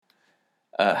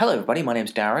Hello, everybody. My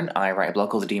name's Darren. I write a blog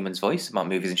called The Demon's Voice about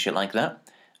movies and shit like that.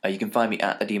 You can find me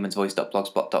at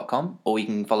thedemonsvoice.blogspot.com, or you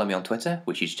can follow me on Twitter,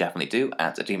 which you should definitely do,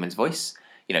 at The Demon's Voice.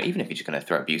 You know, even if you're just going to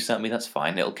throw abuse at me, that's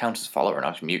fine. It'll count as a follower and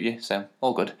I'll just mute you, so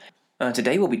all good.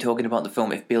 Today we'll be talking about the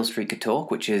film If Beale Street Could Talk,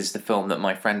 which is the film that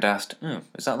my friend asked,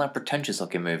 is that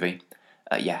pretentious-looking movie?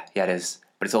 Yeah, it is.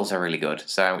 But it's also really good,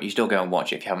 so you should all go and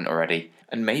watch it if you haven't already.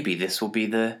 And maybe this will be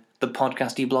the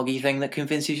podcasty, bloggy thing that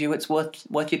convinces you it's worth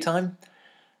your time.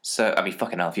 So, I mean,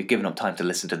 fucking hell, if you've given up time to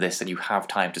listen to this and you have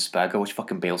time to spare, go watch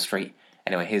fucking Beale Street.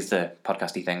 Anyway, here's the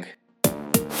podcasty thing.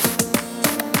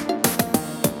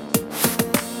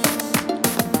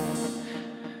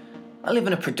 I live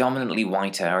in a predominantly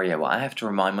white area where I have to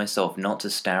remind myself not to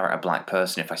stare at a black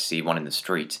person if I see one in the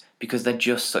street, because they're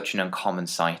just such an uncommon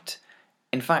sight.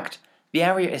 In fact, the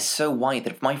area is so white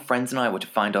that if my friends and I were to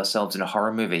find ourselves in a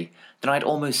horror movie, then I'd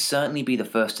almost certainly be the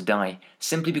first to die,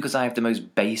 simply because I have the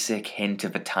most basic hint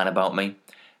of a tan about me.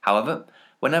 However,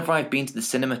 whenever I've been to the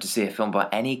cinema to see a film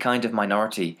about any kind of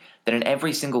minority, then in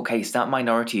every single case that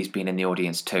minority has been in the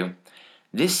audience too.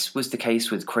 This was the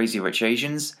case with Crazy Rich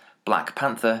Asians, Black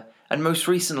Panther, and most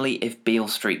recently If Beale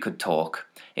Street Could Talk,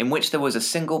 in which there was a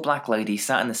single black lady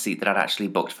sat in the seat that I'd actually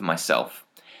booked for myself.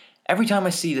 Every time I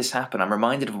see this happen, I'm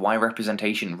reminded of why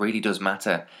representation really does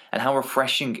matter, and how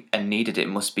refreshing and needed it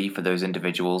must be for those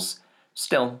individuals.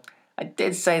 Still, I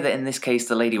did say that in this case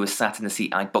the lady was sat in the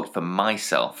seat I'd booked for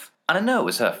myself. And I know it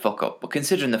was her fuck-up, but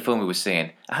considering the film we were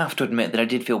seeing, I have to admit that I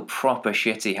did feel proper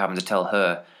shitty having to tell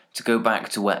her to go back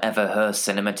to wherever her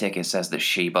cinema ticket says that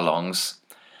she belongs.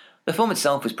 The film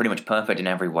itself was pretty much perfect in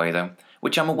every way though,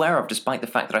 which I'm aware of despite the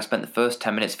fact that I spent the first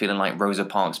 10 minutes feeling like Rosa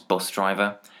Parks' bus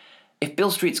driver. If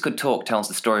Beale Street Could Talk tells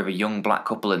the story of a young black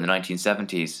couple in the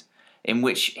 1970s, in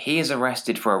which he is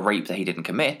arrested for a rape that he didn't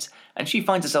commit, and she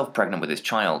finds herself pregnant with his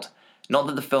child. Not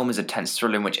that the film is a tense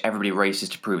thriller in which everybody races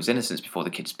to prove his innocence before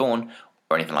the kid is born,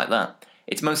 or anything like that.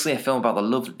 It's mostly a film about the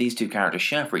love that these two characters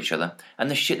share for each other, and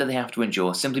the shit that they have to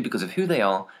endure simply because of who they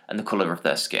are and the colour of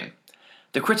their skin.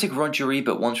 The critic Roger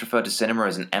Ebert once referred to cinema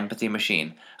as an empathy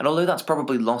machine, and although that's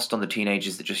probably lost on the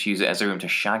teenagers that just use it as a room to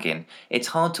shag in, it's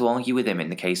hard to argue with him in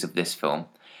the case of this film.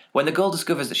 When the girl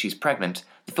discovers that she's pregnant,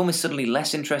 the film is suddenly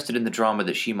less interested in the drama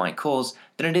that she might cause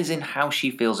than it is in how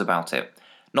she feels about it.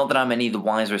 Not that I'm any the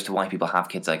wiser as to why people have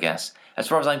kids, I guess. As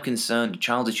far as I'm concerned, a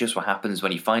child is just what happens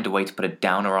when you find a way to put a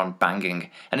downer on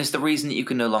banging, and it's the reason that you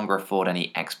can no longer afford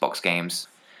any Xbox games.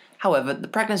 However, the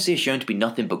pregnancy is shown to be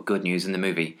nothing but good news in the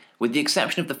movie, with the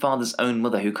exception of the father's own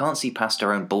mother who can't see past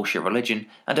her own bullshit religion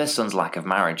and her son's lack of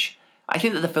marriage. I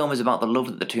think that the film is about the love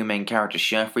that the two main characters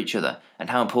share for each other,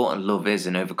 and how important love is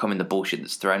in overcoming the bullshit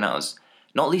that's thrown at us.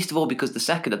 Not least of all because the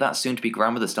second that soon-to-be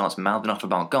grandmother starts mouthing off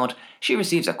about God, she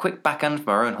receives a quick backhand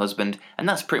from her own husband, and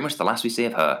that's pretty much the last we see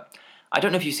of her. I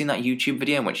don't know if you've seen that YouTube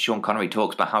video in which Sean Connery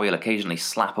talks about how he'll occasionally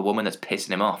slap a woman that's pissing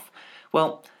him off.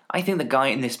 Well, I think the guy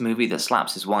in this movie that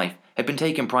slaps his wife had been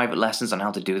taking private lessons on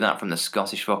how to do that from the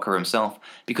Scottish fucker himself,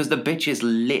 because the bitch is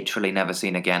literally never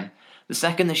seen again. The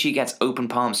second that she gets open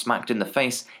palm smacked in the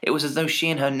face, it was as though she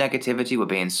and her negativity were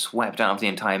being swept out of the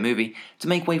entire movie to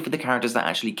make way for the characters that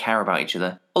actually care about each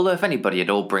other. Although if anybody at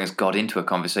all brings God into a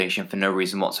conversation for no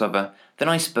reason whatsoever, then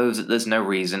I suppose that there's no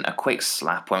reason a quick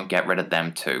slap won't get rid of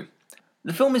them too.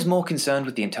 The film is more concerned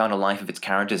with the internal life of its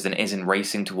characters than it is in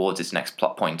racing towards its next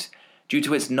plot point. Due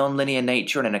to its non-linear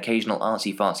nature and an occasional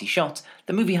artsy-fartsy shot,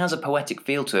 the movie has a poetic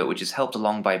feel to it which is helped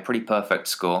along by a pretty perfect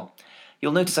score.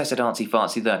 You'll notice I said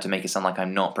artsy-fartsy there to make it sound like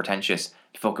I'm not pretentious,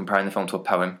 before comparing the film to a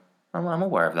poem. I'm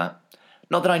aware of that.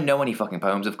 Not that I know any fucking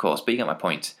poems, of course, but you get my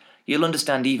point. You'll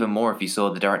understand even more if you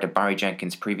saw the director Barry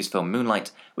Jenkins' previous film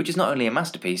Moonlight, which is not only a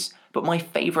masterpiece, but my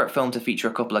favourite film to feature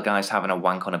a couple of guys having a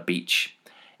wank on a beach.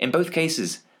 In both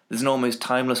cases, there's an almost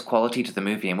timeless quality to the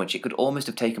movie in which it could almost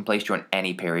have taken place during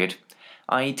any period.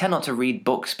 I tend not to read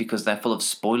books because they're full of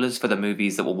spoilers for the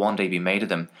movies that will one day be made of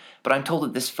them, but I'm told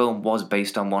that this film was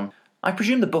based on one. I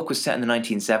presume the book was set in the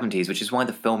 1970s, which is why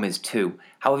the film is too.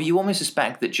 However, you almost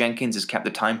suspect that Jenkins has kept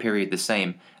the time period the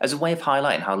same, as a way of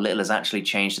highlighting how little has actually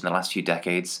changed in the last few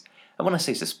decades. And when I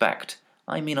say suspect,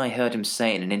 I mean I heard him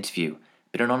say in an interview,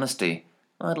 but in honesty,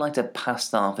 I'd like to pass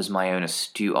that off as my own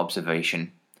astute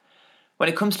observation. When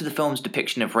it comes to the film's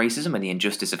depiction of racism and the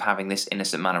injustice of having this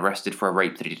innocent man arrested for a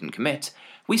rape that he didn't commit,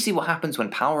 we see what happens when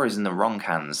power is in the wrong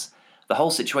hands. The whole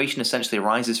situation essentially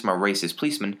arises from a racist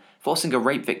policeman forcing a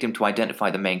rape victim to identify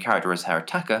the main character as her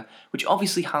attacker, which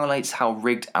obviously highlights how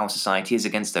rigged our society is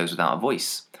against those without a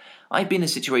voice. I've been in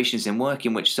situations in work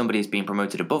in which somebody has been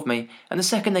promoted above me, and the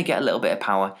second they get a little bit of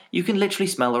power, you can literally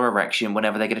smell their erection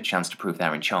whenever they get a chance to prove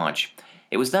they're in charge.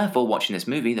 It was therefore watching this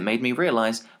movie that made me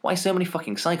realise why so many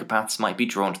fucking psychopaths might be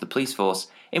drawn to the police force,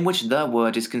 in which their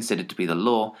word is considered to be the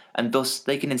law, and thus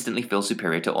they can instantly feel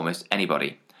superior to almost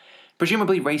anybody.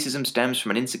 Presumably racism stems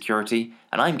from an insecurity,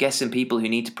 and I'm guessing people who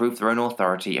need to prove their own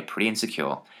authority are pretty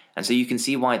insecure, and so you can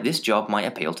see why this job might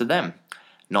appeal to them.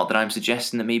 Not that I'm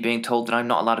suggesting that me being told that I'm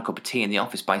not allowed a cup of tea in the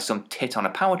office by some tit on a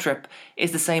power trip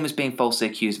is the same as being falsely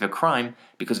accused of a crime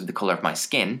because of the colour of my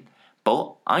skin,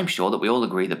 but I'm sure that we all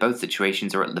agree that both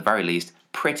situations are at the very least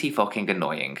pretty fucking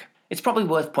annoying. It's probably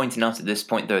worth pointing out at this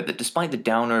point though that despite the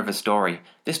downer of a story,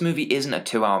 this movie isn't a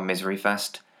 2-hour misery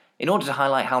fest. In order to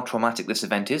highlight how traumatic this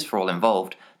event is for all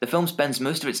involved, the film spends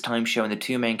most of its time showing the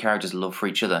two main characters' love for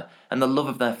each other and the love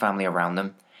of their family around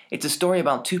them. It's a story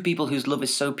about two people whose love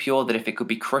is so pure that if it could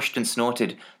be crushed and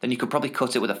snorted, then you could probably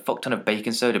cut it with a fuck ton of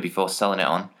baking soda before selling it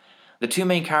on. The two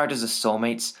main characters are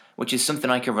soulmates, which is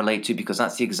something I can relate to because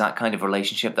that's the exact kind of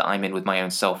relationship that I'm in with my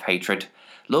own self-hatred.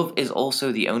 Love is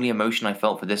also the only emotion I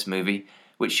felt for this movie,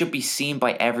 which should be seen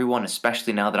by everyone,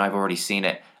 especially now that I've already seen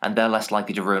it, and they're less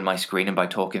likely to ruin my screening by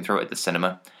talking through it at the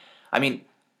cinema. I mean,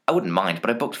 I wouldn't mind,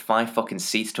 but I booked 5 fucking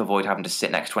seats to avoid having to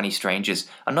sit next to any strangers,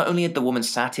 and not only had the woman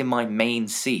sat in my main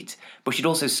seat, but she'd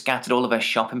also scattered all of her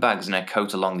shopping bags and her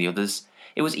coat along the others.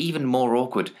 It was even more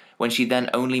awkward when she then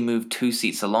only moved 2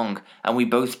 seats along, and we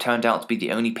both turned out to be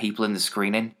the only people in the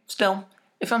screening. Still,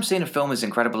 if I'm seeing a film as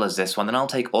incredible as this one, then I'll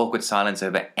take awkward silence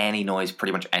over any noise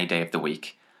pretty much any day of the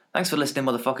week. Thanks for listening,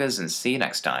 motherfuckers, and see you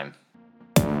next time.